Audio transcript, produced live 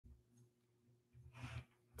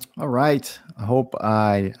All right. I hope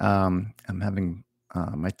I am having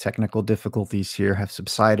my technical difficulties here have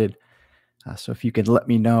subsided. So if you could let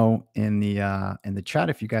me know in the chat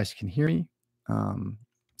if you guys can hear me, um,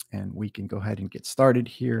 and we can go ahead and get started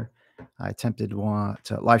here. I attempted to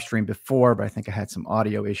live stream before, but I think I had some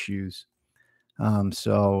audio issues.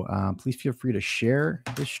 Please feel free to share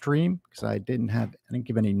this stream because I didn't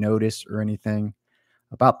give any notice or anything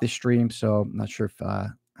about this stream. So I'm not sure if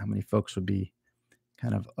how many folks would be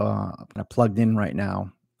kind of plugged in right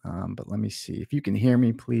now. But let me see if you can hear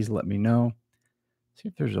me. Please let me know. See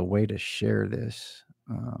if there's a way to share this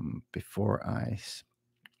before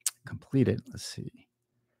complete it. Let's see.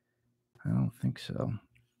 I don't think so.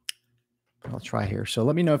 But I'll try here. So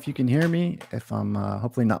let me know if you can hear me. If I'm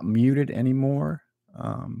hopefully not muted anymore.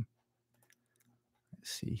 Let's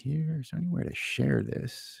see here. Is there anywhere to share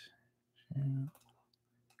this? Yeah.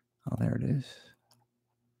 Oh, there it is.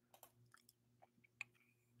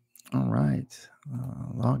 All right.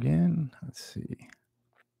 Log in. Let's see.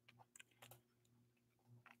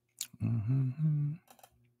 I'm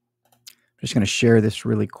just going to share this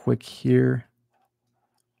really quick here.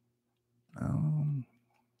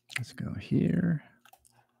 Let's go here.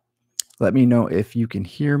 Let me know if you can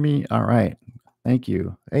hear me. All right. Thank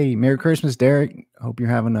you. Hey, Merry Christmas, Derek. Hope you're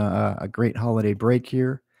having a great holiday break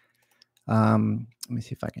here. Let me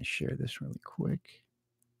see if I can share this really quick.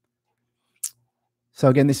 So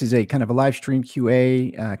again, this is a kind of a live stream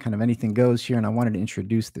QA, kind of anything goes here. And I wanted to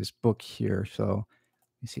introduce this book here. So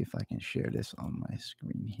let me see if I can share this on my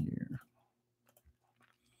screen here.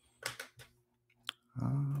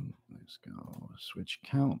 Let's go switch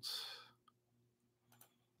counts.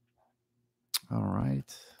 All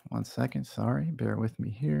right. 1 second. Sorry. Bear with me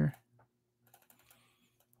here.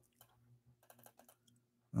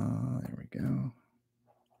 There we go.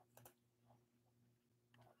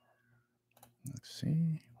 Let's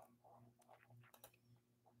see.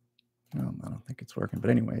 No, I don't think it's working. But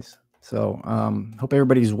anyways, so hope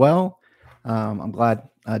everybody's well. I'm glad,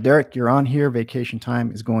 Derek, you're on here. Vacation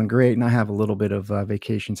time is going great. And I have a little bit of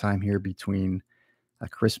vacation time here between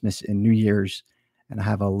Christmas and New Year's. And I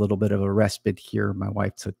have a little bit of a respite here. My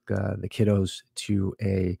wife took the kiddos to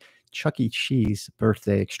a Chuck E. Cheese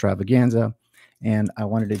birthday extravaganza. And I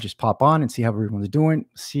wanted to just pop on and see how everyone's doing,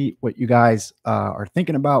 see what you guys are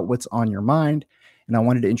thinking about, what's on your mind. And I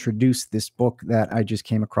wanted to introduce this book that I just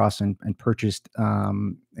came across and purchased,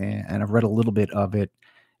 and I've read a little bit of it.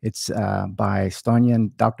 It's by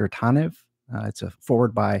Stanyan Dr. Tanev. It's a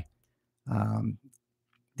forward by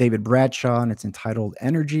David Bradshaw, and it's entitled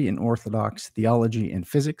Energy in Orthodox Theology and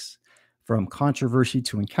Physics, From Controversy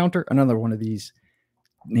to Encounter. Another one of these,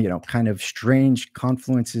 kind of strange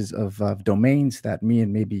confluences of domains that me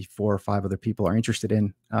and maybe 4 or 5 other people are interested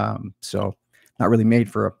in. So not really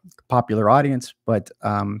made for a popular audience, but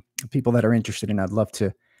people that are interested in, I'd love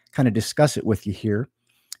to kind of discuss it with you here.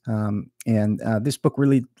 This book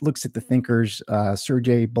really looks at the thinkers,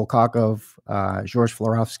 Sergei Bulgakov, George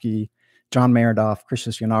Florovsky, John Meredith,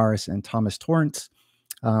 Christos Yanaris, and Thomas Torrance.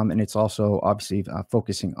 And it's also obviously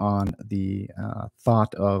focusing on the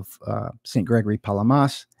thought of St. Gregory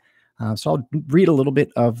Palamas. So I'll read a little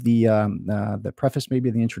bit of the preface, maybe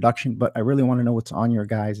the introduction, but I really want to know what's on your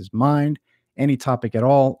guys' mind, any topic at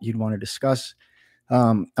all you'd want to discuss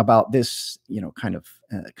about this, kind of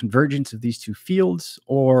convergence of these two fields,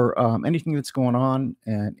 or anything that's going on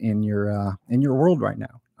in your world right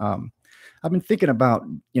now. I've been thinking about,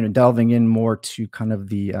 delving in more to kind of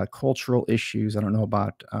the cultural issues. I don't know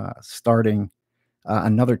about starting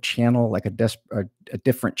another channel, like a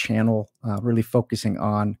different channel, really focusing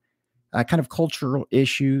on kind of cultural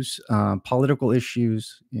issues, political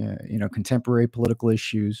issues, contemporary political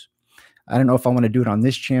issues. I don't know if I want to do it on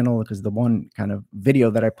this channel because the one kind of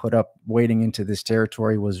video that I put up wading into this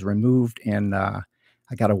territory was removed, and I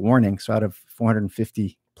got a warning. So out of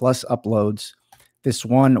 450 plus uploads, this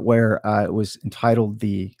one where it was entitled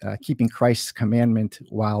the Keeping Christ's Commandment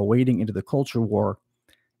While Wading into the Culture War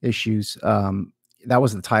Issues. That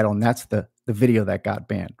was the title, and that's the video that got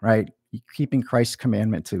banned, right? Keeping Christ's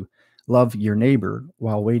commandment to love your neighbor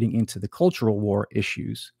while wading into the cultural war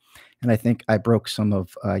issues. And I think I broke some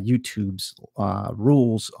of YouTube's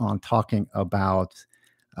rules on talking about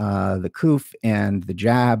the koof and the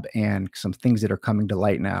jab and some things that are coming to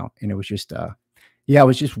light now. And it was just, it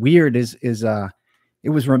was just weird. It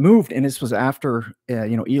was removed, and this was after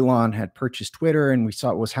Elon had purchased Twitter, and we saw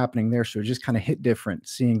what was happening there. So it just kind of hit different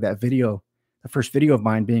seeing that video, the first video of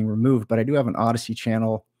mine being removed. But I do have an Odyssey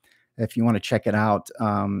channel if you want to check it out.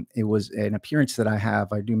 It was an appearance that I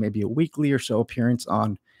have. I do maybe a weekly or so appearance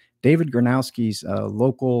on David Gronowski's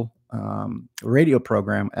local radio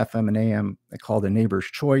program, FM and AM, called A Neighbor's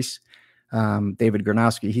Choice. David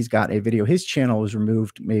Gronowski, he's got a video. His channel was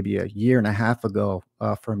removed maybe a year and a half ago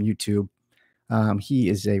from YouTube. He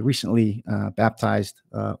is a recently baptized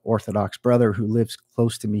Orthodox brother who lives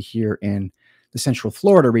close to me here in the Central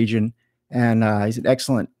Florida region, and he's an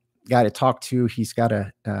excellent guy to talk to. He's got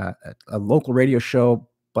a local radio show,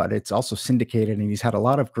 but it's also syndicated, and he's had a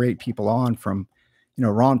lot of great people on, from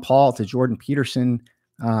Ron Paul to Jordan Peterson,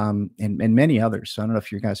 and many others. So I don't know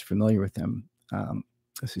if you guys are familiar with him.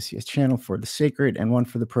 Let's see, his channel for the sacred and one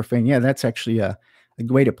for the profane. Yeah, that's actually a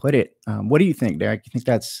good way to put it. What do you think, Derek? You think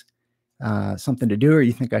that's something to do, or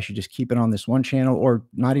you think I should just keep it on this one channel, or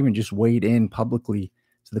not even just wade in publicly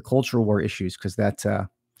to the cultural war issues? Because that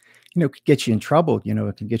could get you in trouble.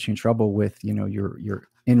 It can get you in trouble with your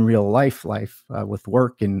in real life with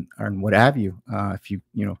work and what have you. If you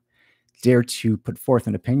dare to put forth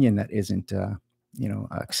an opinion that isn't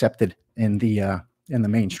accepted in the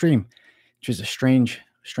mainstream, which is a strange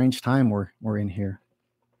time we're in here.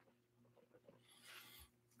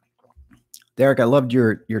 Derek, I loved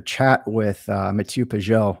your chat with Mathieu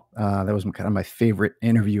Pajot. That was kind of my favorite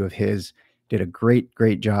interview of his. Did a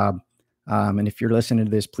great job. And if you're listening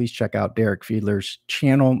to this, please check out Derek Fiedler's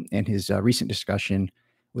channel and his recent discussion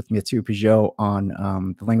with Mathieu Pajot on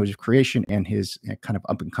the language of creation and his kind of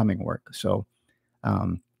up and coming work. So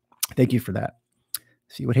thank you for that.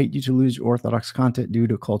 So you would hate you to lose Orthodox content due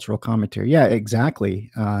to cultural commentary. Yeah,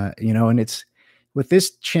 exactly. And it's with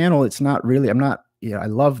this channel, it's not really, I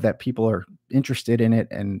love that people are interested in it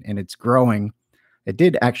and it's growing. It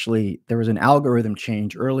did actually, there was an algorithm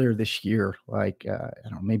change earlier this year, like, I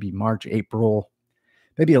don't know, maybe March, April,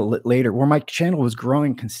 maybe a little later, where my channel was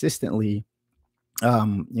growing consistently,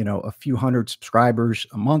 a few hundred subscribers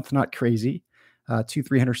a month, not crazy,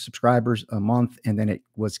 200-300 subscribers a month. And then it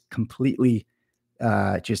was completely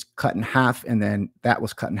just cut in half. And then that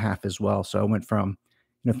was cut in half as well. So I went from,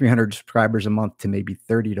 300 subscribers a month to maybe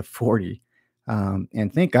 30 to 40.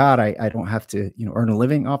 And thank God I don't have to, earn a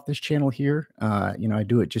living off this channel here. I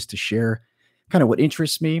do it just to share kind of what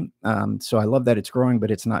interests me. So I love that it's growing,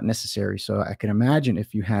 but it's not necessary. So I can imagine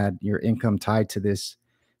if you had your income tied to this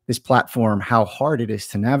platform, how hard it is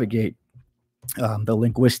to navigate the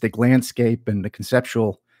linguistic landscape and the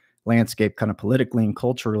conceptual landscape, kind of politically and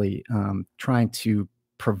culturally, trying to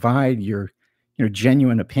provide your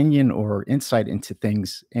genuine opinion or insight into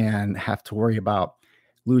things, and have to worry about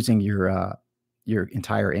losing your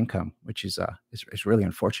entire income, which is really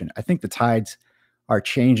unfortunate. I think the tides are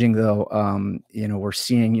changing, though. We're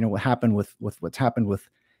seeing what happened with what's happened with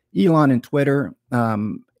Elon and Twitter.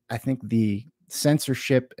 I think the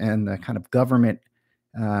censorship and the kind of government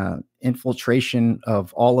infiltration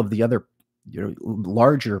of all of the other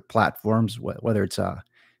larger platforms, whether it's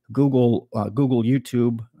Google,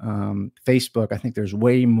 YouTube, Facebook. I think there's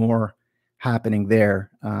way more happening there,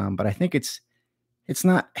 but I think it's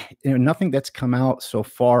not, nothing that's come out so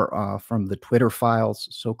far from the Twitter files,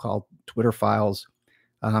 so-called Twitter files,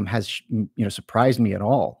 has surprised me at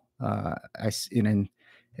all.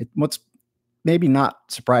 What's maybe not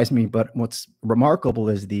surprised me, but what's remarkable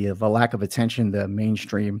is the lack of attention the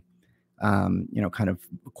mainstream, kind of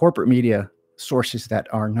corporate media sources that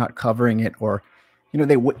are not covering it, or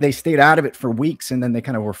they stayed out of it for weeks, and then they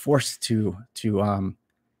kind of were forced to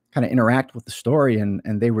kind of interact with the story, and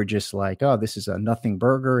they were just like, oh, this is a nothing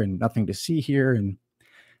burger and nothing to see here. And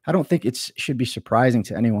I don't think it should be surprising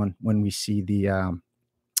to anyone when we see the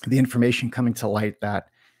information coming to light that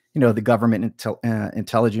the government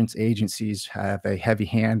intelligence agencies have a heavy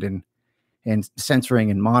hand in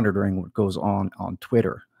censoring and monitoring what goes on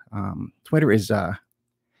Twitter. Twitter is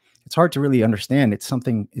it's hard to really understand.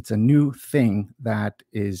 It's a new thing that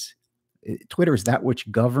is. Twitter is that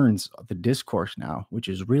which governs the discourse now, which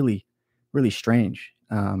is really, really strange.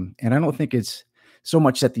 And I don't think it's so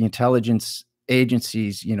much that the intelligence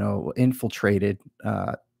agencies, infiltrated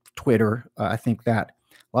Twitter. I think that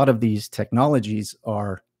a lot of these technologies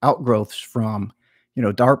are outgrowths from,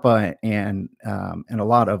 DARPA and a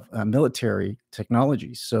lot of military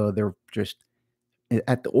technologies. So they're just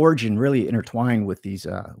at the origin really intertwined with these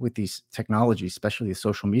technologies, especially the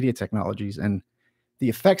social media technologies, and the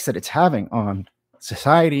effects that it's having on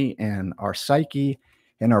society and our psyche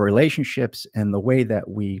and our relationships and the way that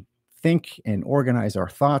we think and organize our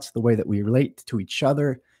thoughts, the way that we relate to each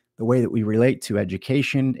other, the way that we relate to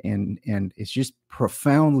education. And it's just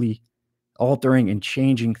profoundly altering and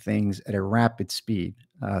changing things at a rapid speed.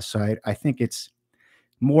 So I think it's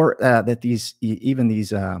more that these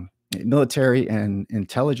military and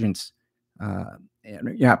intelligence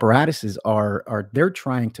apparatuses are they're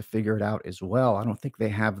trying to figure it out as well. I don't think they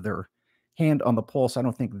have their hand on the pulse. I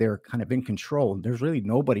don't think they're kind of in control. There's really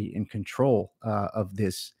nobody in control of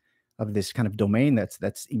this kind of domain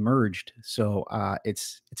that's emerged. So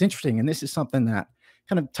it's interesting, and this is something that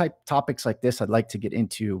kind of type topics like this I'd like to get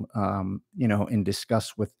into, and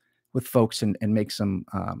discuss with folks and make some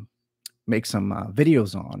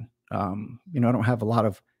videos on. I don't have a lot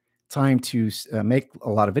of time to make a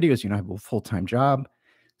lot of videos. I have a full time job,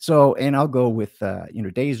 so and I'll go with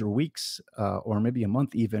days or weeks or maybe a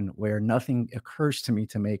month even where nothing occurs to me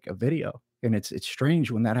to make a video, and it's strange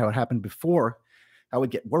when that how it happened before. I would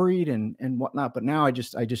get worried and whatnot, but now I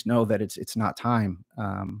just know that it's not time,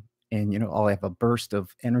 and I'll have a burst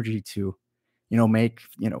of energy to make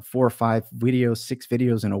 4 or 5 videos, 6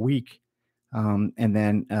 videos in a week, and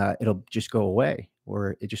then it'll just go away,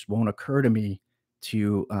 or it just won't occur to me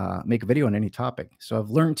to make a video on any topic. So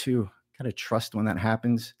I've learned to kind of trust when that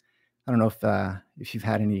happens. I don't know if you've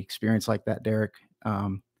had any experience like that, Derek,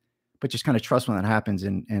 but just kind of trust when that happens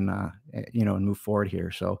and move forward here.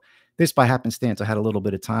 So this by happenstance, I had a little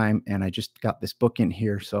bit of time and I just got this book in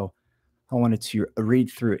here, so I wanted to read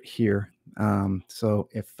through it here. So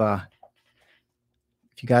if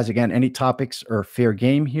you guys, again, any topics are fair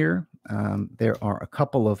game here. There are a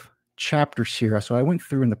couple of chapters here. So I went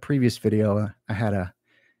through in the previous video. I had a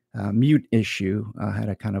mute issue. I had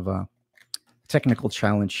a kind of a technical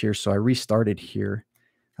challenge here, so I restarted here.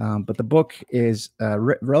 But the book is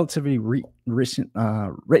relatively recent,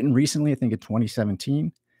 written recently, I think in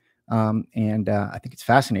 2017. And I think it's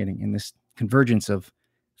fascinating in this convergence of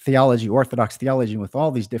theology, Orthodox theology, with all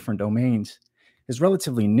these different domains is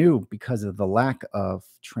relatively new because of the lack of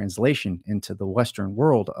translation into the Western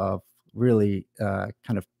world of really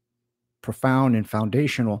kind of profound and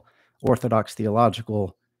foundational Orthodox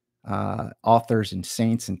theological authors and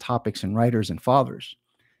saints and topics and writers and fathers.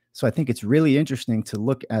 So I think it's really interesting to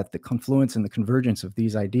look at the confluence and the convergence of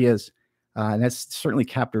these ideas. And that's certainly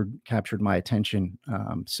captured my attention.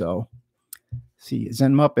 So see,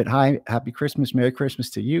 Zen Muppet, hi, happy Christmas, Merry Christmas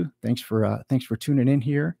to you. Thanks for tuning in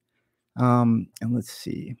here. And let's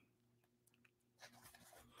see.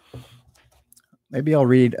 Maybe I'll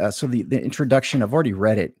read. So the introduction, I've already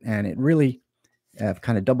read it, and it really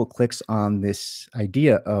kind of double clicks on this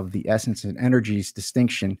idea of the essence and energies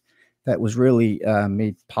distinction that was really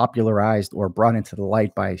made popularized or brought into the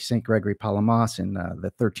light by St. Gregory Palamas in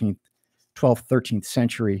the 12th, 13th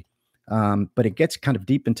century. But it gets kind of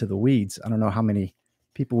deep into the weeds. I don't know how many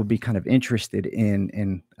people would be kind of interested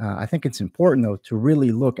in. I think it's important, though, to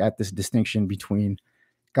really look at this distinction between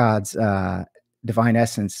God's divine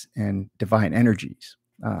essence and divine energies.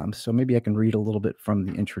 So maybe I can read a little bit from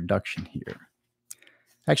the introduction here.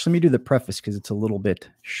 Actually, let me do the preface because it's a little bit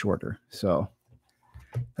shorter. So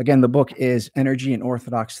again, the book is Energy in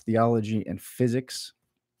Orthodox Theology and Physics.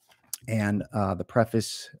 And the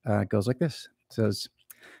preface goes like this. It says,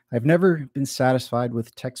 I've never been satisfied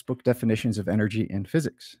with textbook definitions of energy in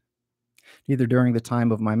physics, neither during the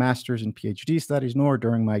time of my master's and PhD studies, nor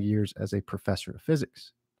during my years as a professor of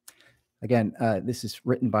physics. Again, this is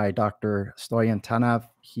written by Dr. Stoyan Tanav.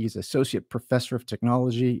 He's Associate Professor of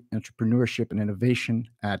Technology, Entrepreneurship, and Innovation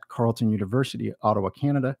at Carleton University, Ottawa,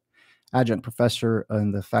 Canada, Adjunct Professor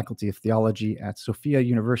in the Faculty of Theology at Sofia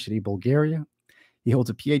University, Bulgaria. He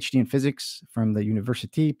holds a PhD in Physics from the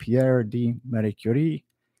Université Pierre de Marie Curie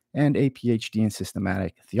and a PhD in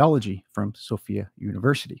Systematic Theology from Sofia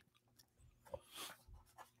University.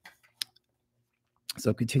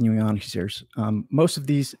 So continuing on, he says, most of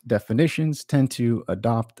these definitions tend to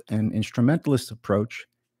adopt an instrumentalist approach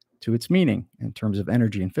to its meaning in terms of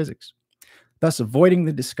energy and physics, thus avoiding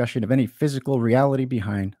the discussion of any physical reality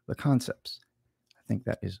behind the concepts. I think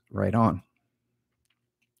that is right on.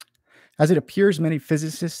 As it appears, many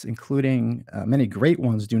physicists, including many great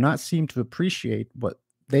ones, do not seem to appreciate what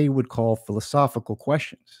they would call philosophical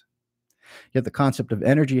questions. Yet the concept of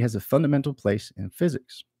energy has a fundamental place in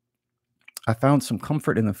physics. I found some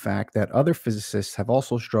comfort in the fact that other physicists have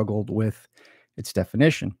also struggled with its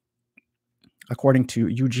definition. According to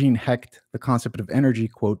Eugene Hecht, the concept of energy,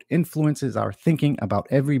 quote, influences our thinking about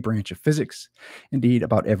every branch of physics, indeed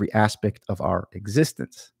about every aspect of our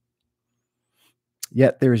existence.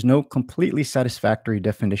 Yet there is no completely satisfactory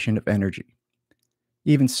definition of energy.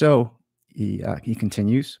 Even so, he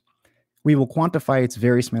continues, we will quantify its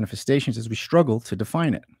various manifestations as we struggle to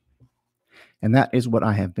define it. And that is what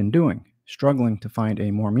I have been doing, struggling to find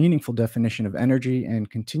a more meaningful definition of energy and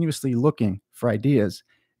continuously looking for ideas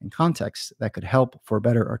and contexts that could help for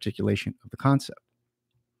better articulation of the concept.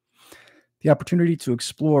 The opportunity to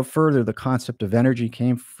explore further the concept of energy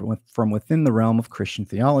came from within the realm of Christian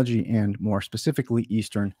theology and more specifically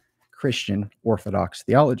Eastern Christian Orthodox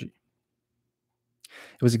theology.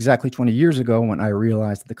 It was exactly 20 years ago when I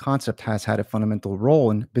realized that the concept has had a fundamental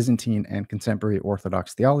role in Byzantine and contemporary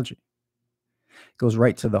Orthodox theology. It goes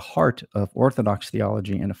right to the heart of Orthodox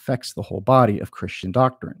theology and affects the whole body of Christian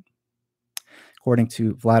doctrine. According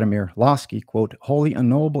to Vladimir Lossky, quote, wholly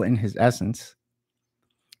unknowable in his essence,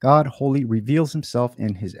 God wholly reveals himself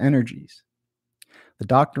in his energies. The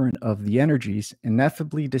doctrine of the energies,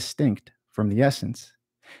 ineffably distinct from the essence,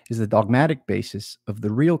 is the dogmatic basis of the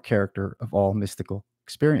real character of all mystical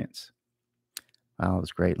experience. Wow, that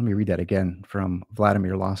was great. Let me read that again from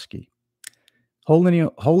Vladimir Lossky.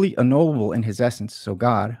 Wholly unknowable in his essence, so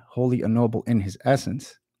God, wholly unknowable in his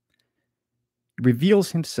essence,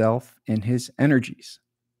 reveals himself in his energies.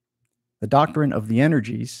 The doctrine of the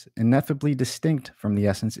energies, ineffably distinct from the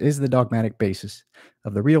essence, is the dogmatic basis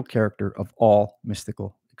of the real character of all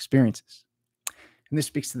mystical experiences. And this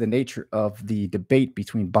speaks to the nature of the debate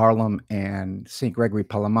between Barlaam and St. Gregory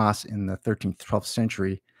Palamas in the 13th, 12th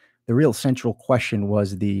century. The real central question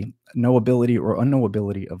was the knowability or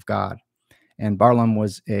unknowability of God. And Barlaam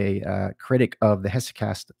was a critic of the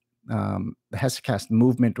Hesychast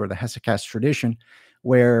movement or the Hesychast tradition,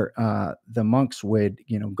 where the monks would,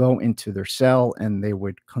 go into their cell and they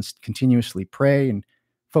would continuously pray and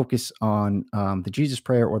focus on the Jesus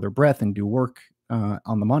prayer or their breath and do work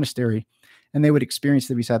on the monastery, and they would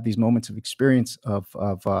have these moments of experience of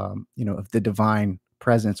the divine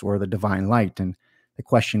presence or the divine light. And the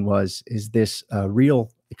question was, is this a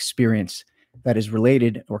real experience that is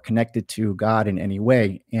related or connected to God in any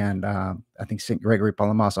way? And I think St. Gregory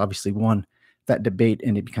Palamas obviously won that debate,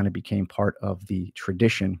 and it kind of became part of the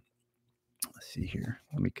tradition. Let's see here.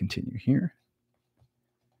 Let me continue here.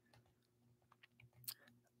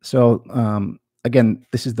 So again,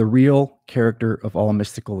 this is the real character of all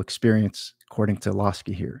mystical experience, according to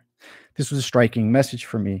Lossky here. This was a striking message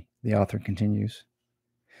for me, the author continues.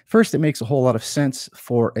 First, it makes a whole lot of sense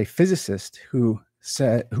for a physicist who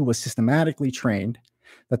was systematically trained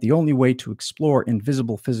that the only way to explore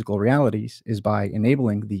invisible physical realities is by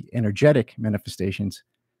enabling the energetic manifestations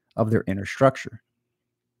of their inner structure.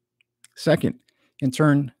 Second, in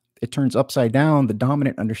turn, it turns upside down the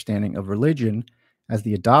dominant understanding of religion as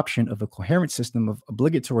the adoption of a coherent system of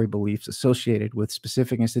obligatory beliefs associated with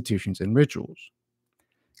specific institutions and rituals,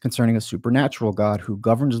 concerning a supernatural God who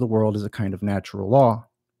governs the world as a kind of natural law,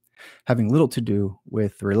 having little to do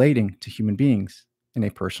with relating to human beings in a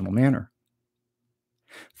personal manner.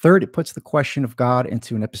 Third, it puts the question of God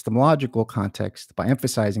into an epistemological context by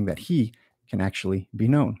emphasizing that he can actually be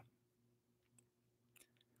known.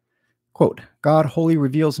 Quote, God wholly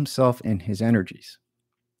reveals himself in his energies.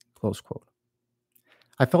 Close quote.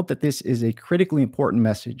 I felt that this is a critically important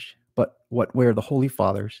message, but what were the Holy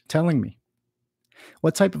Fathers telling me?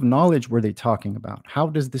 What type of knowledge were they talking about? How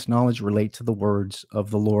does this knowledge relate to the words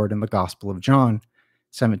of the Lord in the Gospel of John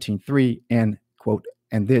 17:3 and, quote,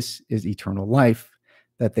 and this is eternal life,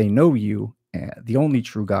 that they know you, the only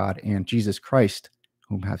true God, and Jesus Christ,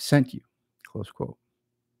 whom have sent you, close quote.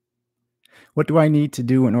 What do I need to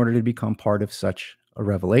do in order to become part of such a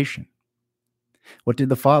revelation? What did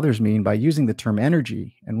the Fathers mean by using the term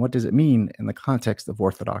energy, and what does it mean in the context of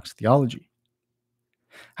Orthodox theology?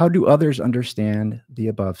 How do others understand the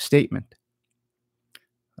above statement?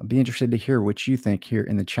 I'll be interested to hear what you think here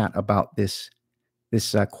in the chat about this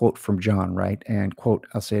quote from John, right? And quote,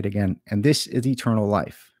 I'll say it again, and this is eternal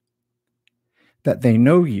life, that they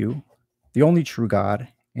know you, the only true God,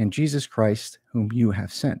 and Jesus Christ, whom you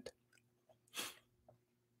have sent.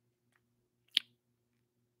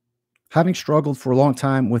 Having struggled for a long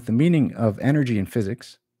time with the meaning of energy in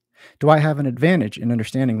physics, do I have an advantage in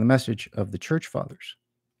understanding the message of the Church Fathers?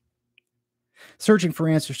 Searching for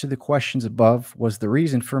answers to the questions above was the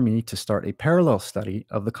reason for me to start a parallel study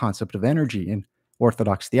of the concept of energy in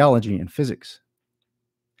Orthodox theology and physics.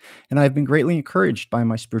 And I've been greatly encouraged by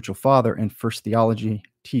my spiritual father and first theology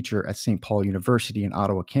teacher at St. Paul University in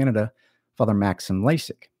Ottawa, Canada, Father Maxim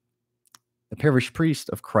Lasik, the parish priest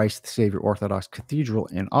of Christ the Savior Orthodox Cathedral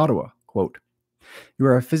in Ottawa. Quote, you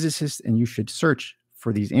are a physicist and you should search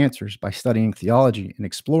for these answers by studying theology and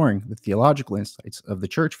exploring the theological insights of the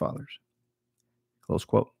Church Fathers. Close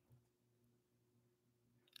quote.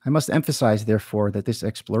 I must emphasize, therefore, that this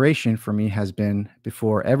exploration for me has been,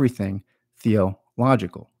 before everything,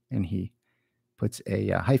 theological, and he puts a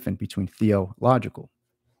hyphen between theological.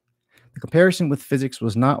 The comparison with physics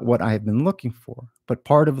was not what I have been looking for, but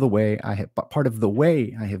part of the way I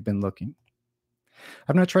have been looking.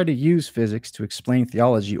 I've not tried to use physics to explain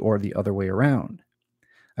theology or the other way around.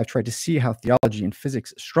 I've tried to see how theology and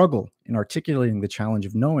physics struggle in articulating the challenge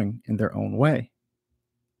of knowing in their own way.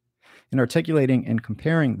 In articulating and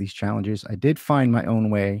comparing these challenges, I did find my own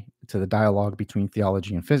way to the dialogue between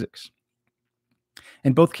theology and physics.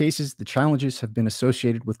 In both cases, the challenges have been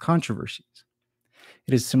associated with controversies.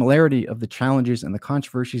 It is similarity of the challenges and the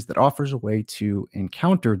controversies that offers a way to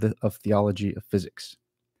encounter the of theology of physics,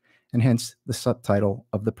 and hence the subtitle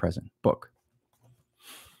of the present book.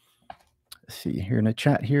 Let's see here in the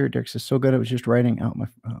chat here. Derek says, so good. I was just writing out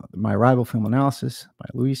my arrival film analysis by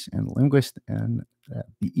Luis and the linguist, and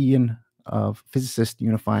the Ian of physicist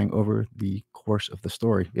unifying over the course of the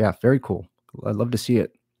story. Yeah, very cool. I'd love to see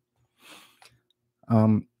it.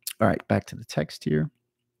 All right, back to the text here.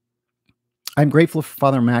 I'm grateful for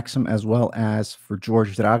Father Maxim as well as for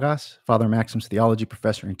George Dragas, Father Maxim's theology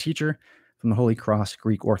professor and teacher from the Holy Cross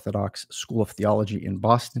Greek Orthodox School of Theology in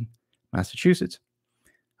Boston, Massachusetts,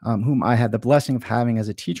 whom I had the blessing of having as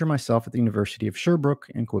a teacher myself at the University of Sherbrooke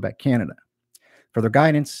in Quebec, Canada. For their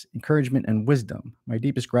guidance, encouragement, and wisdom, my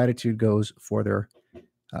deepest gratitude goes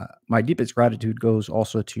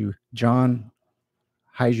also to John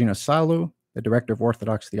Hygienosalu, the director of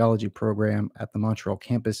Orthodox Theology program at the Montreal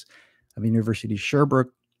campus of the University of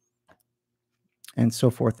Sherbrooke, and so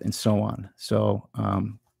forth and so on. So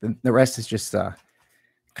the rest is just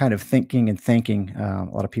kind of thinking and thanking a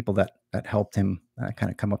lot of people that helped him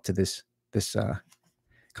kind of come up to this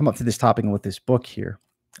topic and with this book here.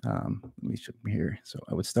 Let me show here. So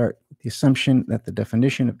I would start with the assumption that the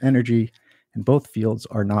definition of energy in both fields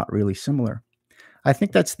are not really similar. I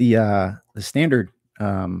think that's the standard.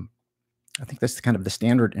 I think that's kind of the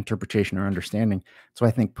standard interpretation or understanding. So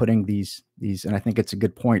I think putting these, and I think it's a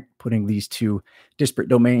good point, putting these two disparate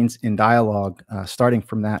domains in dialogue, starting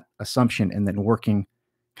from that assumption and then working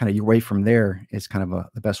kind of your way from there is kind of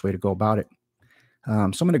the best way to go about it. So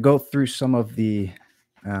I'm going to go through some of the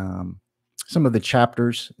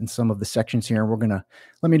chapters and some of the sections here, and we're going to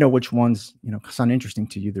let me know which ones sound interesting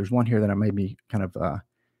to you. There's one here that I may be kind of going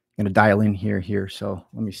to dial in here. So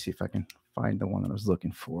let me see if I can find the one that I was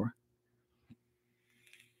looking for.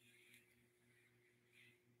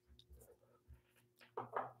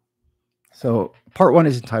 So part 1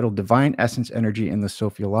 is entitled Divine Essence Energy in the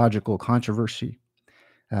Sophiological Controversy.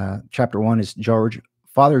 Chapter 1 is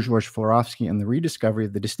Father George Florovsky and the rediscovery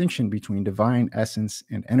of the distinction between divine essence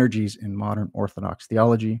and energies in modern Orthodox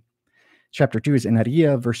theology. Chapter 2 is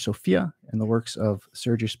Energia versus Sophia in the works of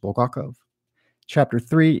Sergius Bulgakov. Chapter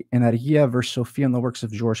 3, Energia versus Sophia in the works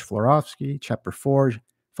of George Florovsky. Chapter 4,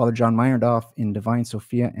 Father John Meyerhoff in Divine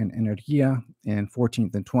Sophia and Energia in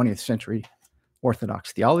 14th and 20th century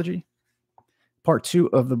Orthodox theology. Part 2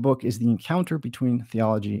 of the book is the encounter between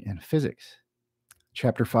theology and physics.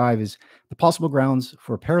 Chapter 5 is the possible grounds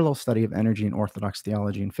for a parallel study of energy in Orthodox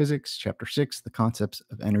theology and physics. Chapter 6, the concepts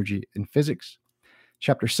of energy in physics.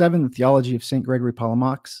 Chapter 7, the theology of St. Gregory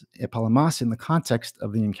Palamas in the context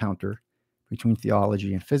of the encounter between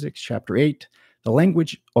theology and physics. Chapter 8, the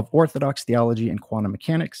language of Orthodox theology and quantum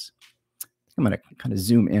mechanics. I'm going to kind of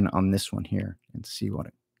zoom in on this one here and see what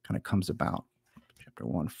it kind of comes about. Chapter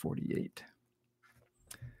 148.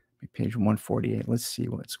 Page 148. Let's see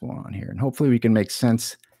what's going on here. And hopefully we can make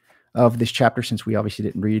sense of this chapter since we obviously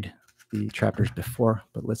didn't read the chapters before,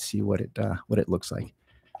 but let's see what it looks like.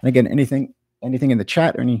 And again, anything in the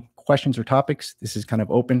chat or any questions or topics, this is kind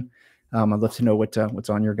of open. I'd love to know what's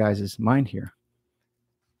on your guys' mind here.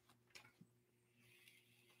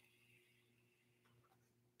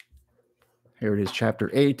 Here it is,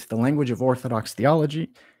 chapter 8, the language of Orthodox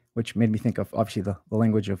theology, which made me think of obviously the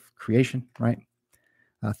language of creation, right?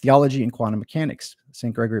 Theology and quantum mechanics,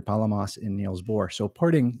 St. Gregory Palamas and Niels Bohr. So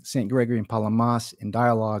putting St. Gregory and Palamas in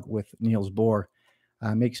dialogue with Niels Bohr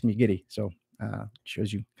makes me giddy. So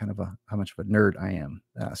shows you kind of how much of a nerd I am.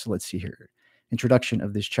 So let's see here. Introduction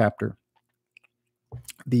of this chapter.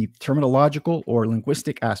 The terminological or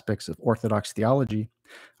linguistic aspects of Orthodox theology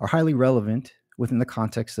are highly relevant within the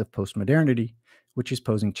context of postmodernity, which is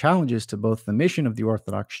posing challenges to both the mission of the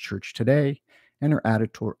Orthodox Church today and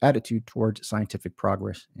her attitude towards scientific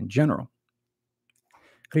progress in general.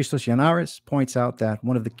 Christos Yanaris points out that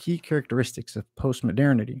one of the key characteristics of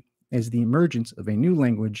postmodernity is the emergence of a new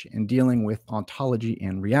language in dealing with ontology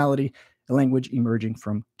and reality, a language emerging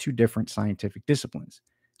from two different scientific disciplines,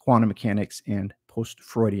 quantum mechanics and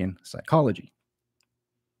post-Freudian psychology.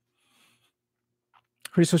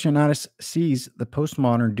 Christos Yanaris sees the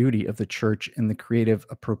postmodern duty of the Church in the creative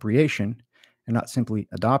appropriation, and not simply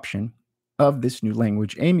adoption, of this new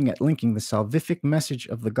language, aiming at linking the salvific message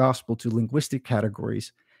of the gospel to linguistic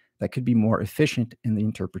categories that could be more efficient in the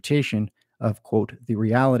interpretation of, quote, the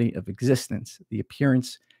reality of existence, the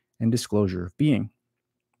appearance and disclosure of being.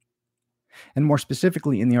 and more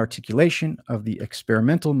specifically in the articulation of the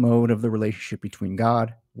experimental mode of the relationship between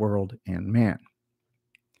God, world, and man.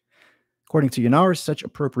 According to Yannaris, such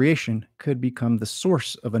appropriation could become the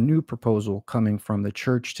source of a new proposal coming from the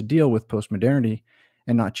church to deal with postmodernity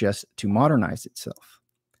and not just to modernize itself.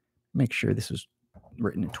 Make sure this was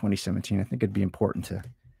written in 2017. I think it'd be important to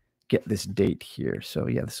get this date here. So,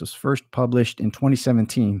 yeah, this was first published in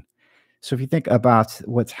 2017. So, if you think about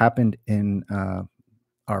what's happened in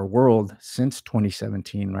our world since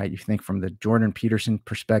 2017, right? You think from the Jordan Peterson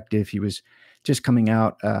perspective, he was just coming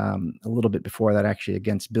out a little bit before that, actually,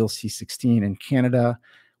 against Bill C-16 in Canada.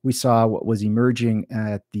 We saw what was emerging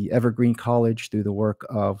at the Evergreen College through the work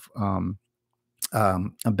of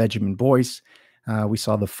Benjamin Boyce. We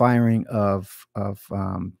saw the firing of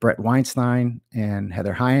Brett Weinstein and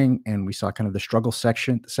Heather Heying, and we saw kind of the struggle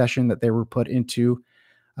session that they were put into,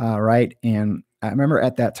 right? And I remember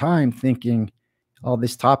at that time thinking,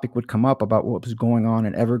 this topic would come up about what was going on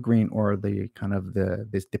in Evergreen, or the kind of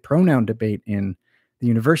the pronoun debate in the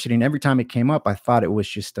university. And every time it came up, I thought it was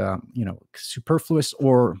just superfluous,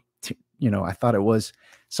 or I thought it was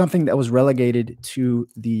something that was relegated to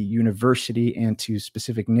the university and to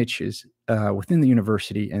specific niches within the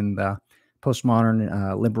university in the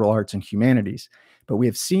postmodern liberal arts and humanities. But we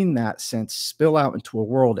have seen that since spill out into a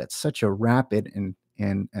world at such a rapid and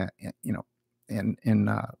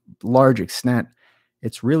large extent.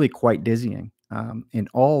 It's really quite dizzying in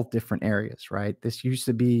all different areas, right? This used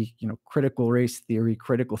to be, critical race theory,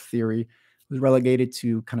 critical theory was relegated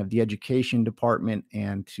to kind of the education department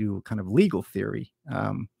and to kind of legal theory.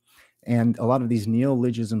 And a lot of these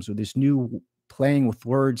neologisms, or this new playing with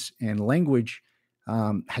words and language,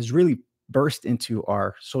 has really burst into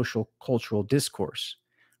our social cultural discourse,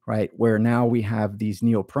 right? Where now we have these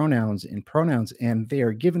neopronouns and pronouns, and they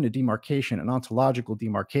are given a demarcation, an ontological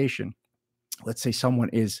demarcation. Let's say someone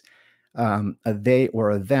is a they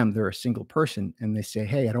or a them, they're a single person, and they say,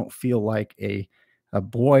 hey, I don't feel like a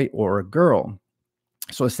boy or a girl.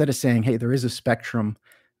 So instead of saying, hey, there is a spectrum,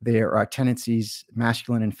 there are tendencies,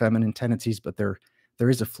 masculine and feminine tendencies, but there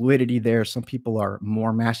is a fluidity there. Some people are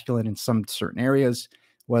more masculine in some certain areas,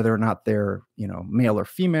 whether or not they're, male or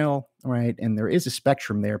female, right? And there is a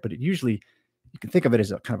spectrum there, but it usually, you can think of it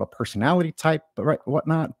as a kind of a personality type, but right,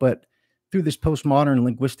 whatnot. But through this postmodern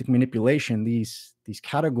linguistic manipulation, these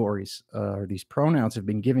categories or these pronouns have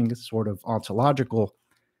been giving this sort of ontological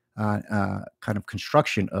kind of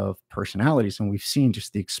construction of personalities. And we've seen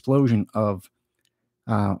just the explosion of,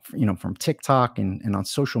 from TikTok and on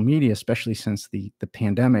social media, especially since the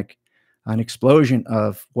pandemic, an explosion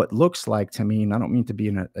of what looks like, to me, and I don't mean to be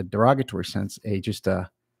in a derogatory sense,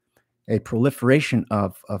 a proliferation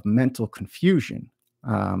of mental confusion.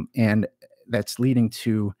 And that's leading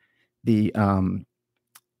to the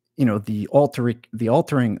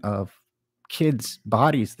altering of kids'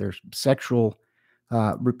 bodies, their sexual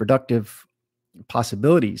reproductive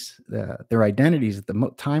possibilities, their identities at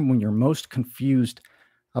the time when you're most confused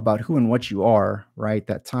about who and what you are, right?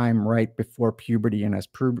 That time right before puberty and as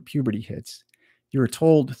puberty hits, you're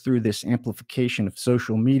told through this amplification of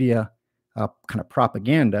social media kind of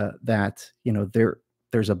propaganda that,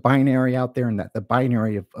 there's a binary out there, and that the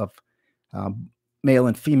binary of male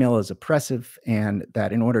and female is oppressive, and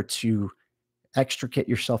that in order to extricate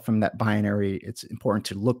yourself from that binary, it's important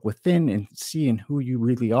to look within and see in who you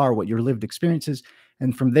really are, what your lived experiences.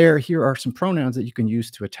 And from there, here are some pronouns that you can use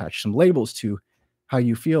to attach some labels to how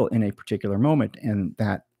you feel in a particular moment, and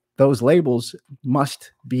that those labels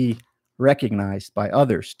must be recognized by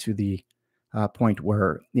others to the point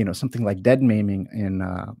where, something like dead maiming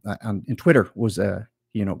in Twitter was an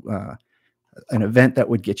event that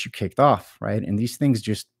would get you kicked off, right? And these things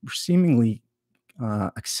just seemingly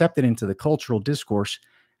accepted into the cultural discourse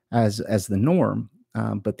as the norm.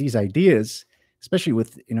 But these ideas, especially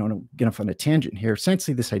with, get off on a tangent here,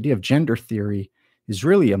 essentially this idea of gender theory is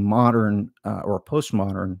really a modern or a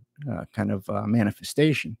postmodern kind of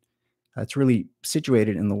manifestation. It's really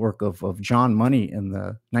situated in the work of John Money in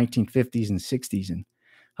the 1950s and 60s. And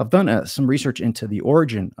I've done some research into the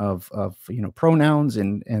origin of pronouns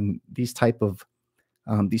and these type of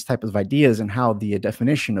ideas, and how the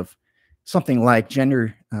definition of something like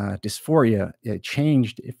gender dysphoria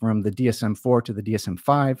changed from the DSM-4 to the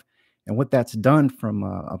DSM-5, and what that's done from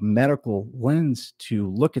a medical lens to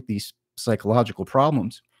look at these psychological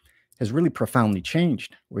problems has really profoundly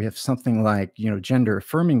changed. We have something like, gender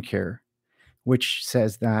affirming care, which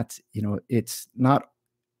says that, it's not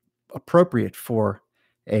appropriate for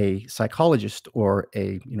a psychologist or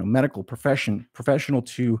a medical professional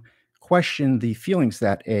to question the feelings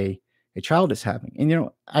that a child is having. And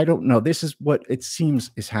I don't know, this is what it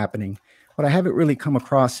seems is happening. what I haven't really come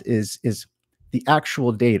across is the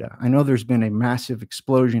actual data. I know there's been a massive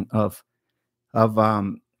explosion of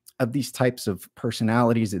um, of these types of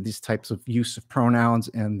personalities, of these types of use of pronouns,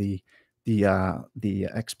 and the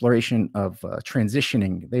exploration of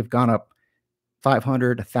transitioning. They've gone up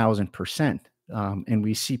 500, 1,000%. And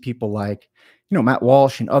we see people like, Matt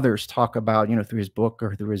Walsh and others talk about, through his book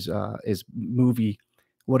or through his movie,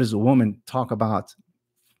 What is a Woman, talk about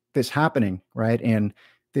this happening, right? And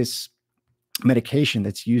this medication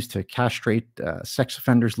that's used to castrate sex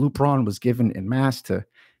offenders, Lupron, was given in mass to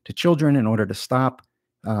children in order to stop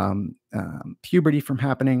puberty from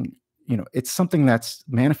happening. It's something that's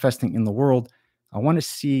manifesting in the world. I want to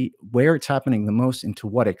see where it's happening the most and to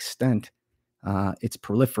what extent it's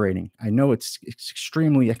proliferating. I know it's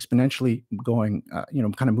extremely exponentially going,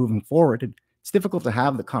 kind of moving forward. And it's difficult to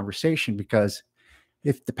have the conversation because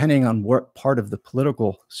if depending on what part of the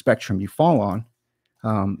political spectrum you fall on,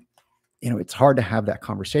 um, it's hard to have that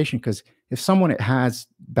conversation because if someone has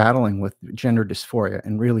battling with gender dysphoria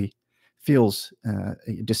and really feels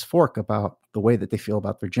dysphoric about the way that they feel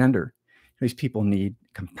about their gender, these people need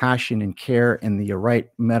compassion and care and the right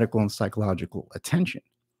medical and psychological attention.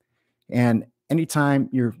 And anytime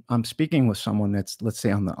I'm speaking with someone that's, let's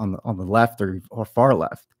say, on the left or far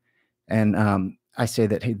left, and I say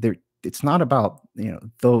that, hey, it's not about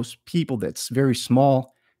those people. That's very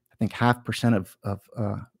small. I think 0.5%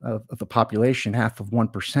 of the population, half of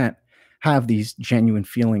 1%, have these genuine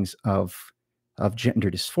feelings of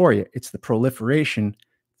gender dysphoria. It's the proliferation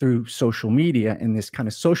through social media and this kind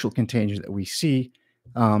of social contagion that we see,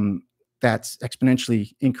 that's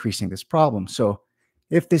exponentially increasing this problem. So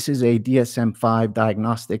if this is a DSM-5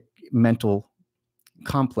 diagnostic mental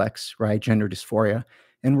complex, right, gender dysphoria,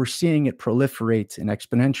 and we're seeing it proliferate and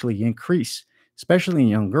exponentially increase, especially in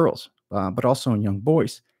young girls, but also in young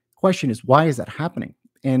boys. Question is, why is that happening?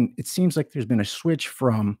 And it seems like there's been a switch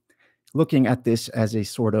from looking at this as a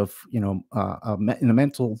sort of, in a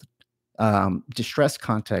mental distress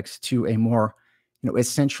context to a more,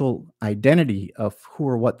 essential identity of who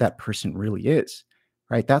or what that person really is,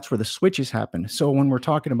 right? That's where the switches happen. So when we're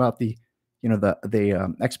talking about the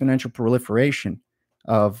exponential proliferation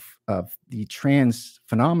of the trans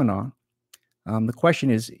phenomenon, the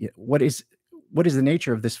question is, what is the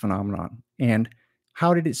nature of this phenomenon, and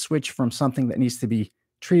how did it switch from something that needs to be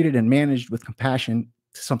treated and managed with compassion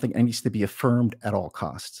to something that needs to be affirmed at all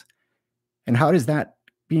costs? And how does that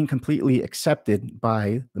being completely accepted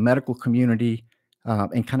by the medical community,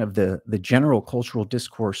 and kind of the general cultural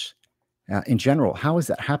discourse in general? How is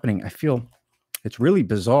that happening? I feel it's really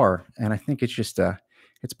bizarre, and I think it's just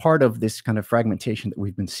it's part of this kind of fragmentation that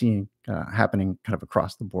we've been seeing happening kind of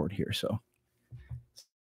across the board here. So